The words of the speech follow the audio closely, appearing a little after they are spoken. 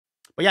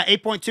But yeah,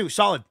 8.2,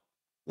 solid.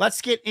 Let's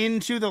get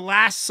into the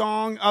last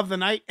song of the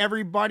night,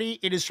 everybody.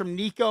 It is from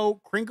Nico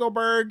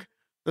Krinkelberg.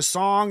 The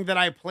song that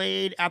I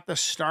played at the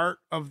start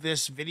of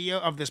this video,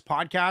 of this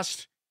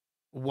podcast,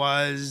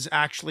 was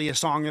actually a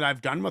song that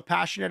I've done with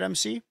Passionate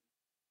MC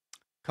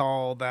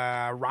called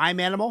Rhyme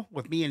Animal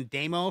with me and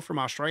Damo from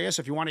Australia. So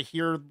if you want to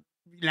hear,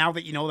 now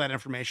that you know that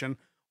information,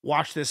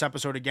 watch this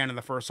episode again. And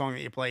the first song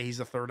that you play, he's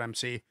the third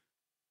MC.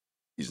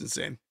 He's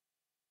insane.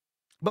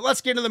 But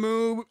let's get into the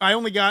move. I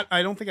think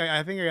I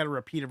got to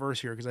repeat a verse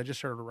here because I just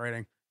started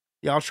writing.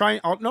 Yeah,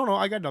 no,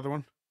 I got another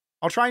one.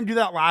 I'll try and do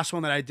that last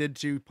one that I did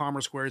to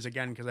Palmer Squares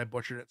again because I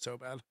butchered it so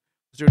bad.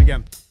 Let's do it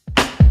again.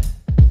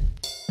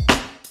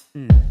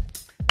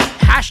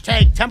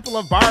 Hashtag Temple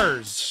of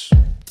Bars.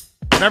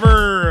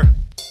 Whatever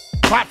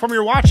platform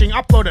you're watching,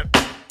 upload it.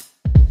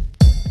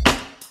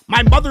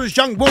 My mother's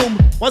young womb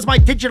was my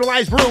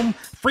digitalized room.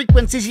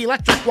 Frequencies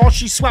electric while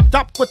she swept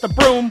up with the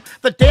broom.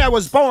 The day I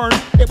was born,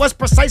 it was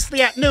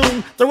precisely at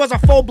noon. There was a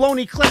full-blown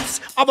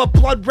eclipse of a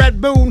blood-red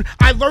moon.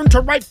 I learned to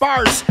write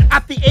bars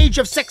at the age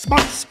of 6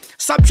 months.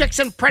 Subjects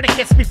and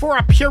predicates before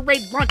a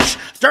pureed lunch.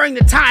 During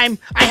the time,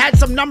 I had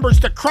some numbers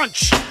to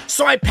crunch.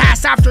 So I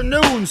pass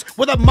afternoons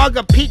with a mug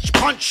of peach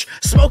punch.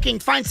 Smoking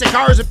fine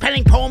cigars and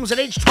penning poems at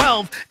age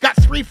 12. Got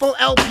 3 full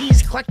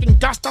LPs collecting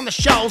dust on the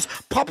shelves.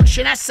 Published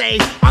an essay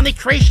on the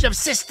creation of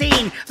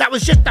cysteine. That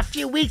was just a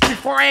few weeks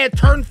before I had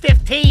turned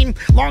 15.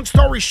 Long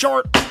story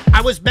short,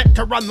 I was meant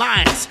to run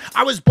lines.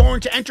 I was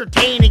born to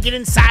entertain and get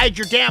inside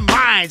your damn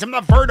minds. I'm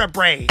the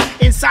vertebrae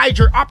inside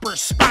your upper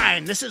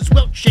spine. This is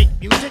Wilkshake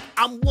music.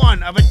 I'm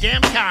one of a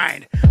damn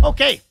kind.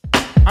 Okay,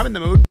 I'm in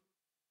the mood.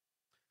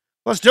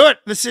 Let's do it.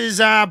 This is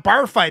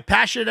Bar Fight,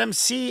 Passionate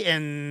MC,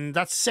 and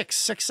that's six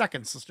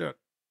seconds. Let's do it.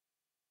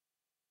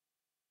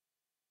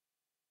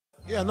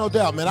 Yeah, no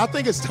doubt, man. I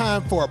think it's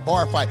time for a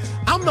bar fight.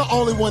 I'm the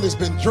only one that's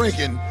been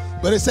drinking,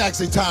 but it's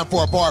actually time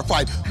for a bar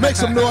fight. Make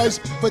some noise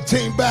for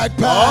Team Backpack.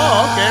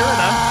 Oh, okay, right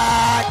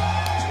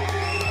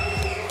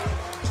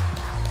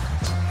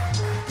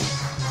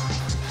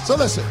on. So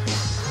listen,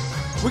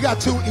 we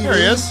got 2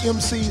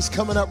 MCs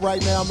coming up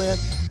right now, man.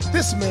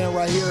 This man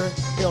right here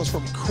hails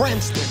from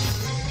Cranston,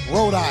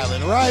 Rhode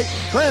Island, right?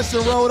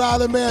 Cranston, Rhode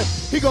Island, man.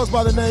 He goes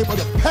by the name of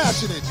the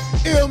Passionate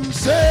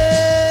MC.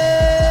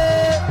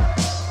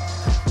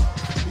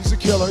 He's a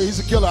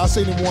killer. I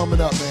seen him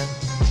warming up, man.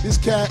 This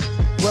cat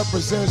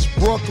represents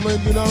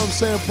Brooklyn, you know what I'm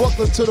saying?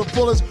 Brooklyn to the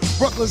fullest.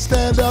 Brooklyn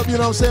stand up, you know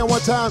what I'm saying?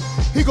 One time,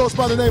 he goes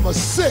by the name of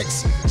 6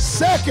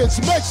 Seconds.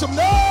 Make some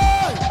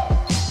noise!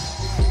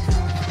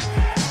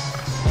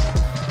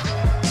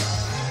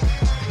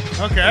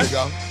 Okay. There you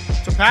go.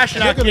 So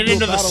Passionate get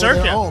into the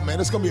circuit. Oh, man,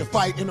 it's going to be a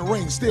fight in the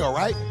ring still,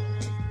 right?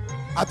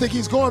 I think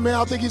he's going, man.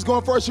 I think he's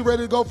going first. You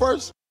ready to go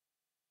first?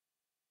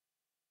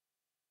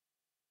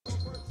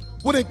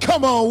 Well, then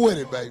come on with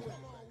it, baby.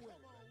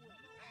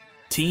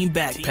 Team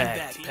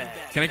Backpack.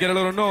 Can I get a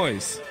little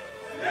noise?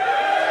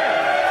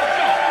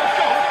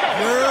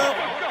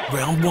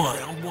 Round 1.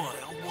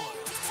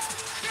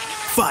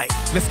 Fight.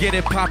 Let's get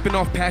it popping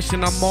off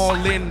passion, I'm all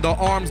in. The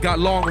arms got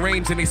long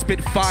range and they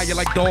spit fire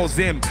like dolls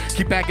in.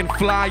 Keep acting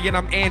fly and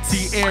I'm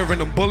anti-air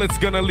and them bullets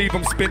gonna leave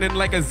them spinning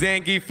like a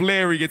Zangief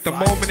Larry. At the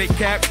moment they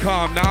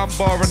Capcom, now I'm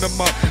barring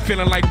them up.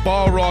 Feeling like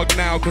Balrog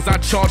now, cause I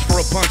charge for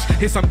a punch.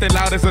 Hit something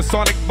loud as a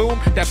sonic boom,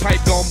 that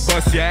pipe gon'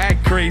 bust, yeah,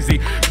 act crazy.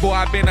 Boy,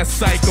 I been a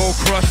psycho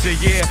crusher,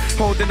 yeah.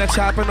 Holding a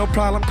chopper, no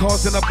problem,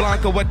 causing a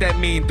Blanca. What that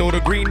mean? Throw the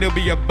green, there'll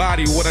be a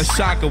body, what a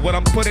shocker. What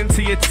I'm putting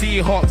to your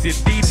T-Hawks, your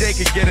DJ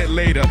can get it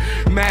later.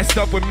 Masked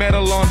up with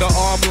metal on the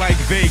arm like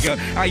Vega.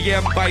 I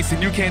am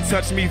Bison, you can't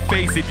touch me,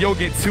 face it. You'll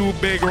get 2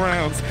 big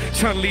rounds.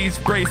 Chun-Li's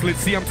bracelet,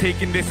 see I'm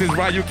taking this as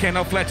right. You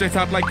cannot flat your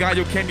top like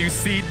Gaio. Can you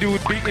see dude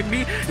beating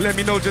me? Let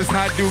me know just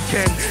how dude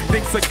can.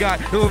 Thinks I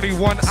got only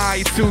 1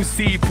 eye, 2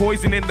 see.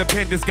 Poison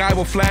independent, this guy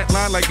will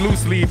flatline like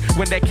loose leaf.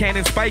 When that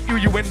cannon spike you,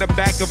 you in the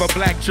back of a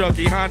black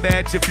Chucky Honda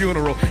at your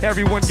funeral.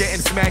 Everyone getting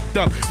smacked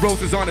up.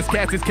 Roses on his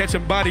cats is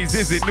catching bodies,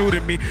 is it new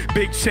to me?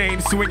 Big chain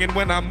swinging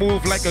when I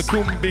move like a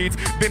coon beads.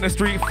 Been a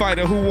street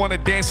fighter who wanna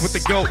dance with the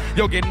goat.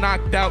 You'll get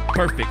knocked out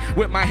perfect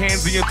with my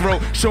hands in your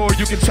throat. Sure,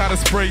 you can try to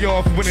spray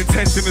off with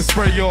intention to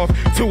spray off.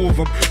 2 of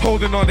them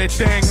holding on that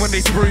thing when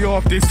they spray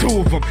off. There's 2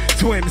 of them,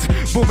 twins,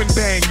 boom and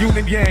bang, yin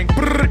and yang.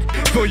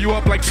 Brrr, fill you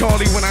up like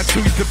Charlie when I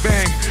choose to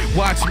bang.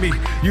 Watch me,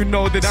 you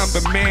know that I'm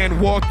the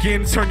man. Walk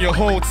in, turn your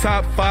whole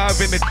top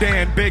 5 into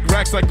Dan. Big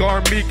racks like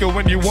Armika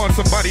when you want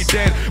somebody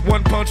dead.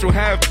 1 punch will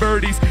have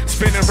birdies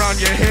spinning around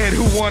your head.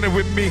 Who wanted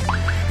with me?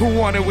 Who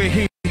wanted with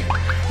he?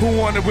 Who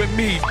wanted with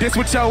me? This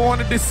what y'all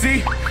wanted to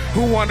see?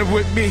 Who wanted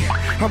with me?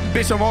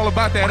 I'm all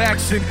about that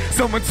action.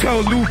 Someone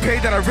tell Lupe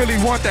that I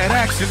really want that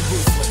action.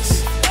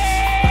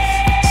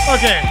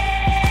 Okay.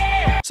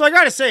 So I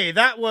gotta say,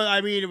 that was,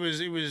 I mean,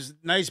 it was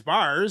nice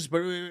bars,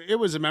 but it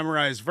was a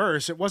memorized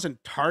verse. It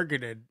wasn't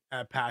targeted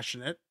at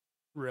Passionate,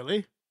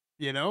 really.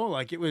 You know,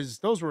 like it was,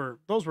 those were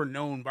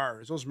known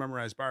bars. Those were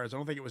memorized bars. I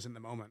don't think it was in the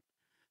moment.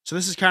 So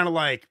this is kind of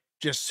like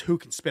just who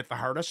can spit the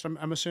hardest,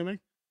 I'm assuming.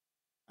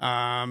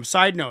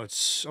 Side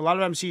notes. A lot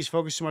of MCs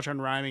focus too much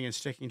on rhyming and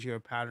sticking to a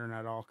pattern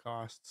at all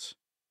costs.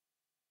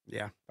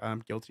 Yeah,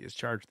 I'm guilty as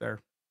charged there.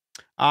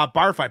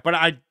 Bar fight, but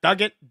I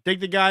dug it, dig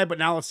the guy, but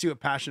now let's see what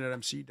Passionate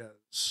MC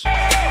does. Let's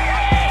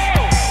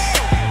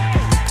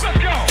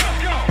go.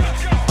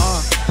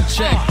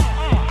 Check.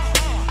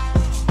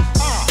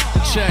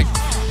 Check.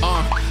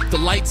 The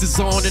lights is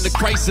on in the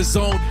crisis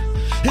zone.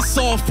 It's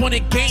all fun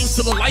and games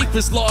till the life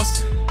is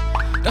lost.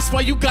 That's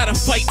why you gotta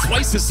fight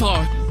twice as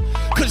hard.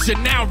 Cause you're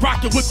now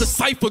rocking with the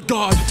Cypher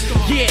Guard.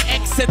 Yeah,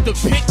 X at the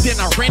pick, then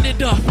I ran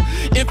it up.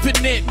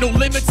 Infinite, no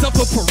limits of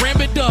a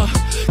parameter.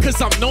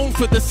 Cause I'm known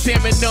for the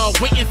stamina.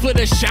 Waiting for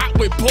the shot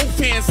with both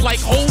hands like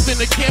holding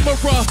the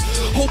camera.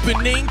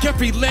 Opening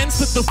every lens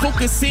with the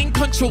focusing,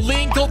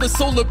 controlling all the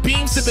solar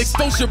beams that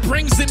exposure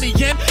brings. In the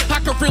end, I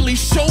can really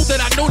show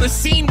that I know the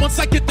scene. Once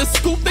I get the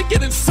scoop, they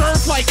getting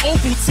served like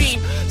Ovaltine.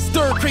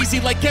 Stir crazy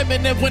like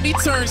Eminem when he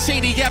turned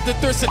shady after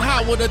Thurston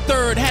Howard the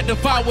third had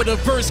devoured a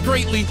verse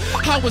greatly.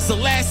 I was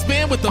the last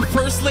man with the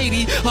first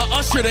lady,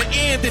 usher to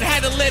end and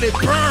had to let it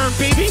burn,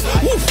 baby.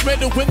 Woof,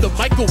 better win the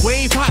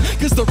microwave hot,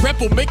 cause the rep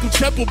will make him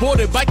triple more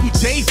than Michael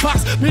J.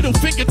 Fox. Middle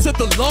finger to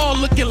the law,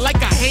 looking like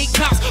I hate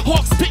cops.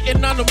 Hawks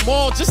spitting on them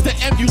all just to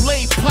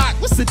emulate Pac.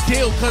 What's the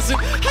deal, cousin?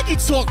 How you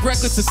talk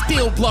reckless and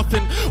still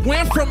bluffing? Where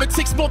I'm from, it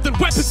takes more than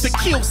weapons to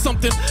kill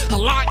something. A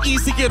lot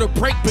easier to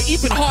break, but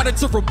even harder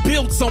to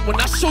rebuild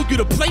someone. I show you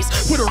the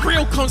place where the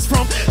real comes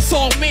from. It's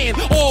all man,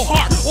 all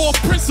heart, all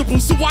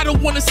principles. So I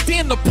don't wanna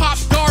stand the pop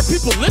guard.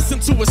 People listen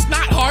to it's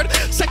not hard.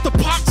 Check the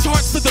pop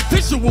charts for the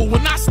visual.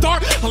 When I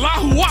start,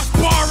 Allahu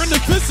Akbar in the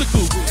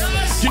physical.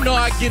 You know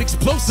I get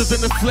explosive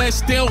in the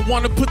flesh. They don't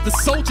wanna put the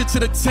soldier to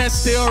the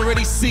test. They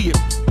already see it.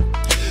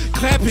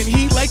 Clapping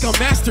heat like a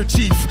Master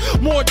Chief.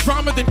 More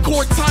drama than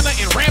Cortana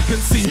and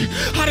Rampancy.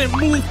 I done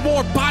move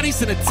more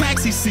bodies in a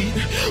taxi seat.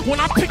 When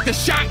I pick the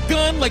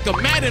shotgun like a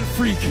Madden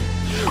freak.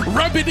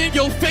 Rub it in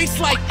your face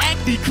like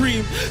acne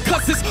cream.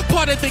 Cause it's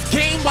part of the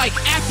game like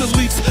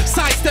athletes.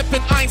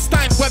 Sidestepping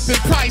Einstein weapon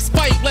price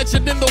fight.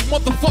 Legend in the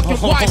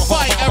motherfucking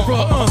Wi-Fi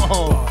era.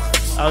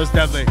 That was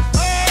deadly.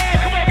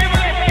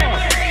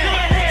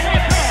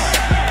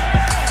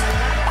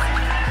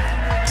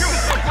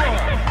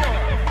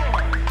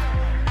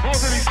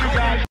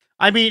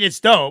 I mean, it's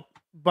dope,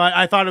 but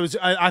I thought it was.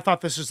 I thought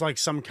this was like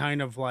some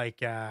kind of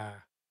like,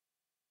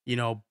 you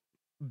know,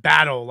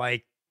 battle,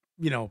 like,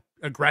 you know,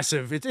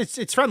 aggressive.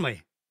 It's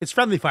friendly. It's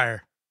friendly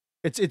fire.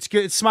 It's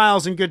good. It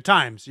smiles and good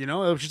times. You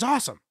know, which is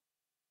awesome.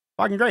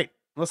 Fucking great.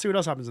 Let's see what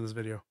else happens in this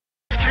video.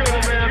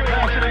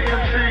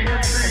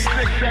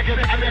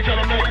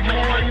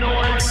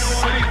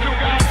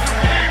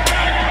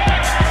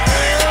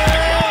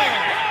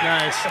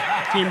 Nice.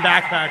 Team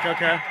backpack.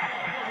 Okay.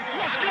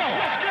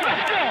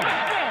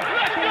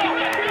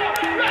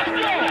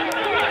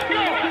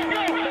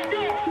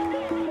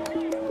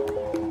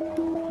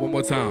 One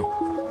more time.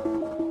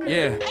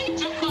 Yeah.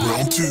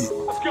 Round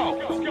two. Let's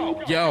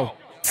go. Yo.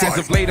 As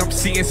of late, I'm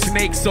seeing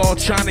snakes all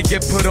trying to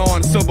get put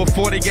on. So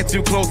before they get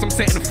too close, I'm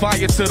setting fire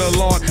to the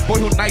lawn. Boy,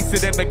 who nicer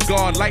than the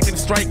guard? Lightning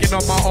striking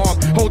on my arm.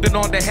 Holding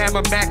on to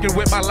hammer macking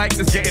with my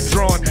likeness getting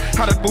drawn.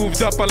 I done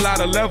moved up a lot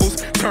of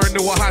levels. Turned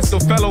to a hostile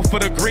fellow for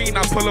the green.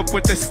 I pull up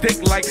with the stick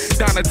like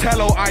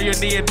Donatello.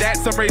 Irony in that,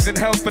 some raising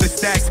hell for the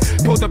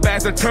stacks. Pulled up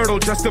as a turtle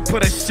just to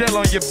put a shell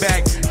on your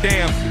back.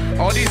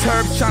 Damn, all these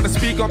herbs trying to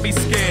speak on me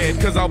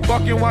scared. Cause I'll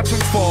buck and watch them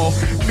fall.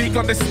 Meek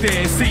on the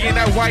stairs, seeing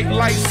that white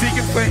light,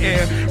 seeking for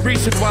air.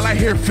 Reaching while I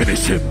hear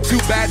finish him. Two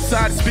bad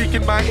sides speak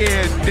in my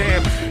ear.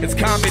 Damn, it's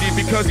comedy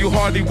because you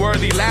hardly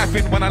worthy.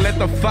 Laughing when I let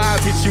the five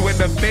hit you in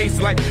the face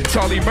like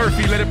Charlie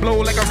Murphy. Let it blow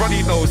like a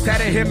runny nose.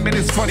 Tatted him in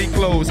his funny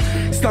clothes.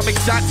 Stomach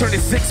shot turned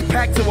his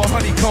six-pack to a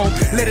honeycomb.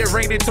 Let it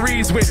rain in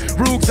threes with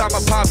Roogs.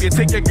 I'ma pop you.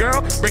 Take your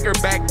girl, bring her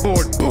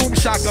backboard. Boom,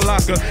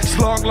 shakalaka.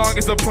 Schlong long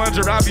as a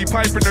plunger. I'll be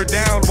piping her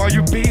down while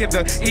you be in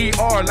the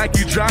ER like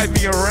you drive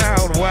me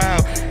around. Wow.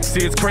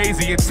 See, it's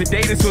crazy, and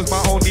today this was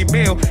my only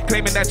meal.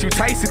 Claiming that you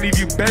Tyson, leave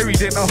you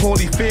buried in a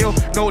holy field.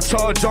 No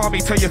charge on me,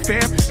 tell your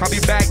fam, I'll be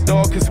back,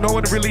 dog, cause no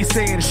one really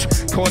saying shh.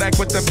 Kodak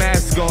with the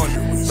mask on.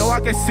 No,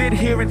 I can sit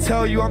here and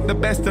tell you I'm the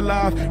best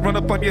alive. Run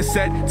up on your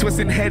set,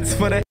 twisting heads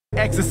for the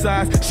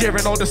exercise,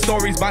 sharing all the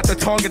stories about the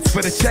targets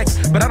for the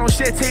checks. But I don't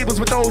share tables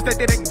with those that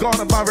didn't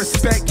garner my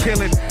respect.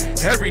 Killing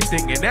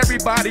everything and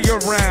everybody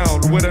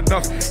around with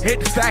enough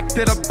hit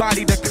factor to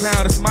body the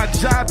clown. It's my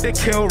job to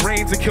kill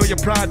reigns and kill your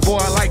pride, boy,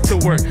 I like to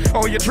work.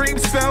 Oh, your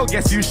dreams fell?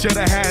 Guess you should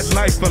have had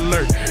life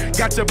alert.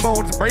 Got your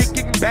bones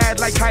breaking bad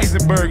like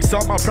Heisenberg.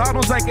 Solve my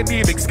problems like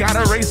anemics,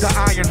 gotta raise the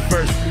iron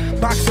first.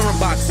 Boxer and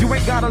box, you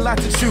ain't got a lot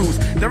to choose.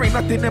 There ain't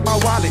nothing in my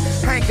wallet,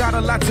 I ain't got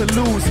a lot to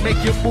lose.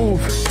 Make your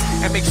move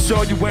and make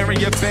sure you're wearing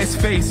your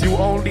best face. You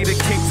only the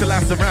king till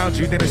I surround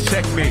you, then it's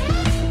checkmate.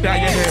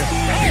 Dye your hair.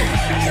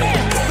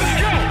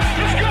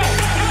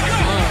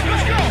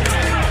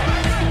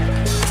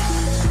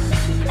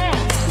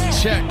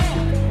 Check.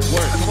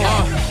 Work.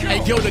 Hey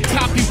yo, to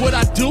copy what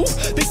I do,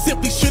 they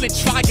simply shouldn't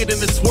try it in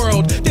this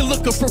world. They're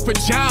looking for a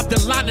job,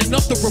 they're lining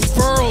up the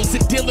referrals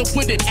and dealing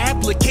with an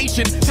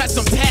application. Had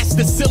some past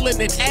the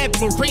ceiling and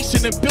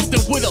admiration and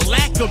building with a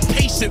lack of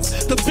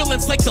patience. The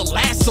feelings like the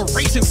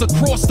lacerations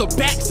across the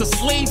backs of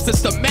slaves as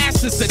the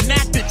masters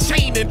enacted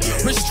chaining,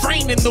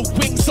 restraining the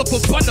wings of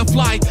a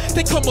butterfly.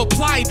 They come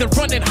apply, then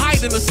run and hide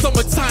in the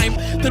summertime.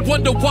 Then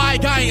wonder why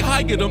I ain't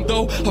hired them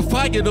though. I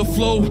fire the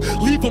flow,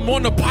 leave them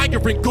on the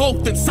fire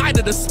engulfed inside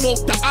of the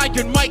smoke. The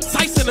iron Mike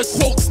Tyson of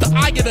quotes, the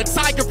eye of the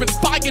tiger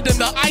inspired in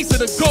the eyes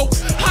of the goat.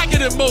 Higher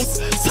than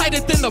most,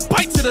 tighter than the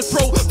bites of the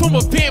throat. From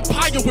a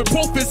vampire with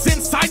both his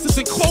incisors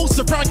and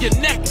clothes around your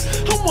neck.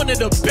 I'm one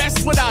of the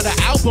best without an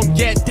album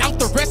yet. Doubt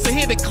the rest of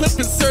hear the clip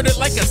inserted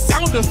like a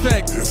sound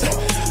effect.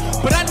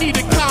 But I need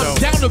to calm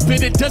down a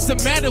bit. It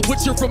doesn't matter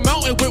what you're from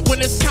mountain with when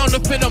it's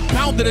counterfeit. I'm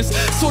bound to this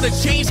sort of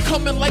change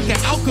coming like an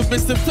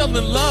alchemist and fell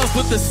in love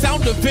with the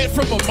sound of it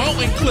from a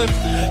mountain cliff.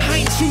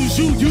 I ain't choose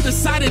you, you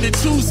decided to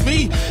choose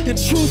me. And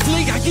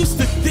truthfully, I used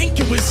to think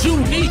it was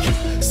unique.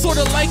 Sort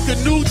of like a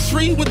new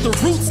tree with the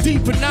roots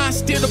deep, but now I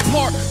stand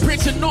apart,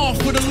 branching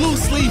off with a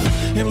loose leaf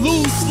and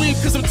lose sleep,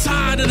 cause I'm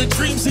tired of the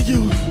dreams of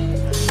you.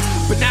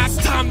 But now it's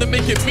time to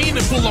make it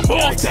meaningful. I'm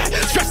off that.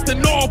 Dressed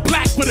in all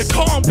black with a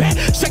combat.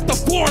 Check the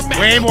format.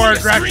 Way more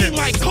aggression.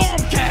 Like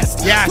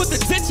Comcast. Yes. Put the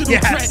digital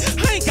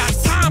threat. I ain't got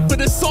time for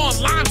this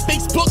online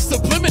Facebook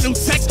subliminal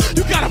text.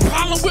 You got a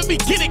problem with me?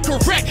 Get it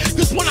correct.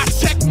 Cause when I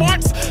check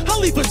marks, I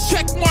leave a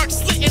check mark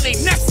slit in their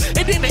necks.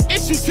 And then the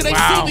issue till they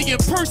see me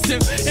in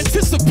person.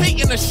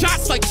 Anticipating the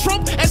shots like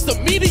Trump as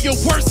the media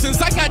worsens.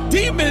 I got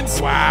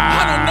demons.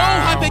 I don't know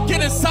how they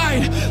get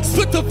inside.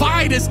 Split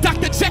divide is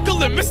Dr.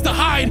 Jekyll and Mr.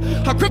 Hyde.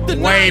 I grip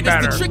the way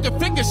better. As the trigger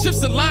finger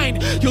shifts the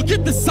line. You'll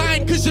get the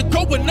sign cause you're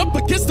going up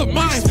against the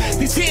mine.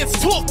 These hands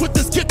talk with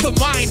this get the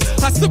mind.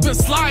 I slip and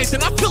slide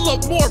and I fill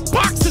up more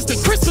boxes than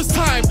Christmas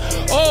time.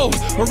 Oh,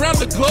 around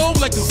the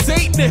globe like I'm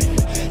Satan.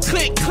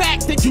 Click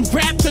clack, then you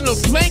wrapped in a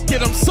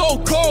blanket. I'm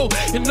so cold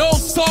and no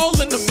soul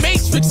in the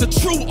matrix. A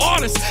true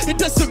artist. It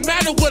doesn't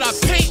matter what I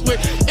paint with.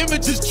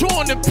 Images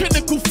drawn in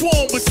pinnacle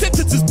form with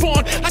sentences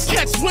born. I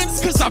catch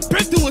winds cause I've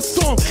been through a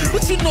storm.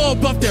 What you know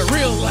about that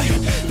real life?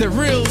 That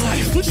real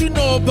life. What you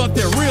know about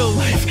their real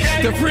life?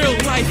 Their real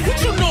life. What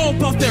you know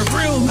about their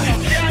real life?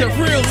 Their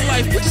real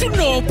life. What you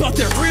know about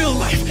their real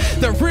life?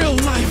 Their real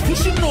life. What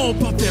you know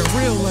about their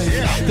real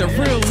life? Their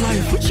real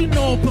life. What you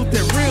know about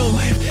their real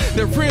life?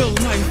 Their real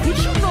life. What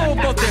you know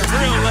about their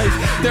real life?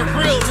 Their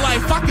real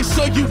life. I can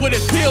show you what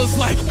it feels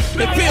like.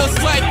 It feels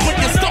like when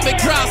your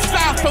stomach growls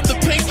foul from the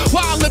pain.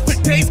 While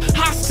Olympic days,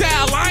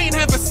 hostile. I ain't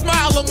have a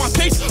smile on my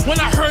face when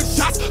I heard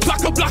shots.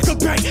 Block a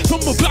bang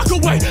from a block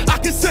away. I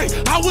can say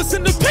I was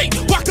in the paint.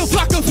 Block a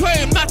play.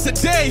 I'm not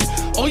today.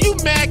 Oh, you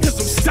mad cause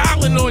I'm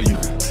styling on you.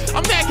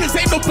 I'm mad cause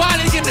ain't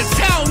nobody in the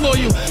town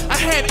loyal. I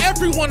had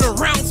everyone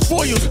around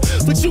for you,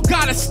 but you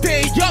gotta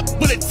stay up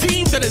with a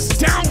team that is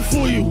down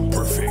for you.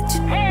 Perfect.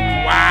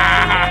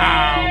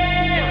 Wow.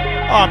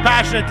 Oh,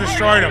 Passionate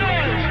destroyed him.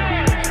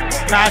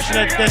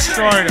 Passionate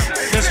destroyed him.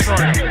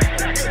 Destroyed him.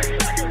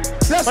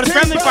 But it's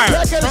friendly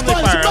fire. Friendly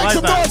fire. I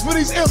like that. Make some noise for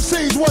these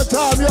MCs one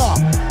time, y'all.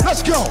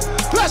 Let's go.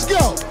 Let's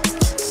go.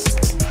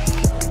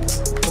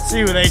 Let's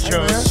see who they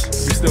chose.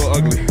 He's still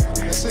ugly.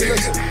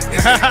 Listen.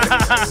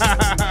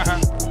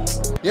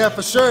 Yeah,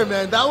 for sure,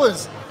 man. That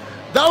was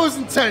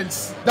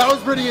intense. That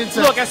was pretty intense.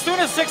 Look, as soon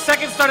as 6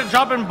 Seconds started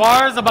dropping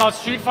bars about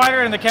Street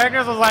Fighter and the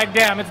characters, I was like,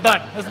 damn, it's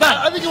done. It's done.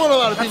 I think you want a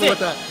lot of people with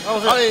that. I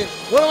mean,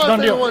 one of my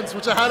favorite ones,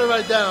 which I had to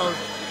write down.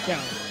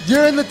 Yeah.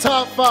 You're in the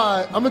top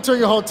 5. I'm gonna turn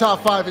your whole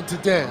top 5 into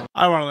damn.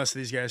 I don't want to listen to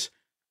these guys.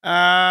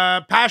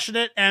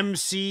 Passionate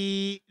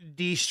MC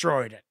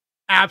destroyed it.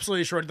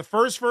 Absolutely destroyed it. The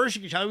first verse,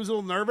 you can tell he was a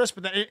little nervous,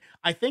 but then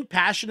I think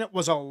Passionate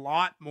was a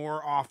lot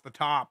more off the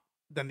top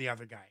than the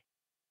other guy.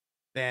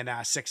 Than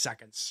 6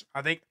 Seconds.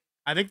 I think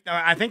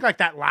like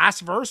that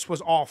last verse was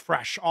all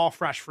fresh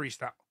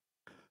freestyle.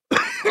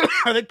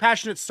 I think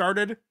Passionate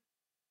started.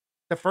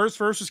 The first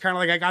verse was kind of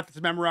like, I got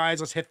this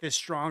memorized. Let's hit this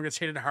strong. Let's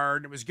hit it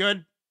hard. And it was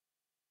good.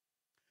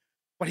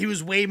 But he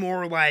was way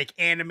more like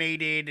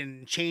animated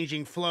and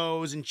changing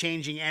flows and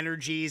changing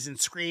energies and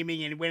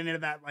screaming, and went into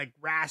that like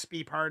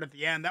raspy part at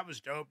the end. That was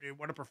dope, dude.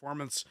 What a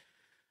performance.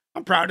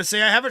 I'm proud to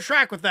say I have a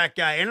track with that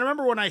guy. And I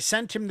remember when I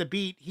sent him the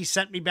beat, he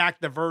sent me back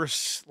the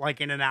verse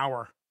like in an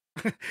hour.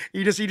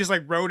 he just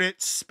like wrote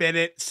it, spit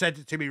it, sent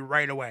it to me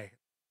right away.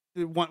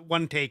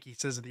 One take, he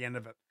says at the end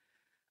of it.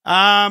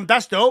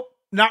 That's dope.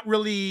 Not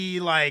really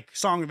like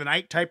song of the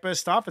night type of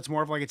stuff. It's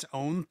more of like its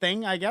own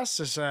thing, I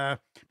guess. But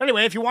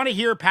anyway, if you want to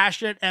hear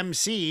Passionate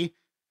MC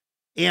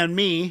and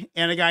me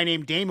and a guy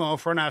named Damo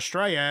from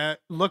Australia,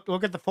 look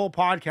at the full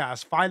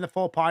podcast. Find the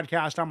full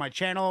podcast on my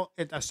channel.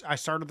 I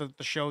started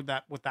the show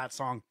with that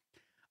song.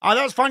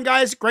 That was fun,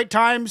 guys. Great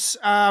times.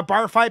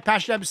 Bar fight,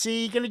 Passionate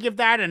MC. Gonna give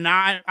that a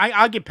 9.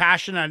 I'll give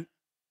Passionate.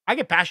 I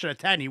give Passionate a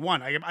 10. He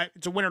won.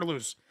 It's a win or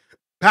lose.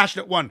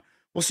 Passionate won.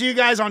 We'll see you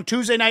guys on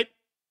Tuesday night.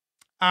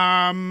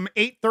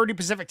 8:30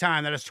 Pacific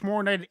time. That is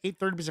tomorrow night at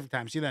 8:30 Pacific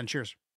time. See you then. Cheers.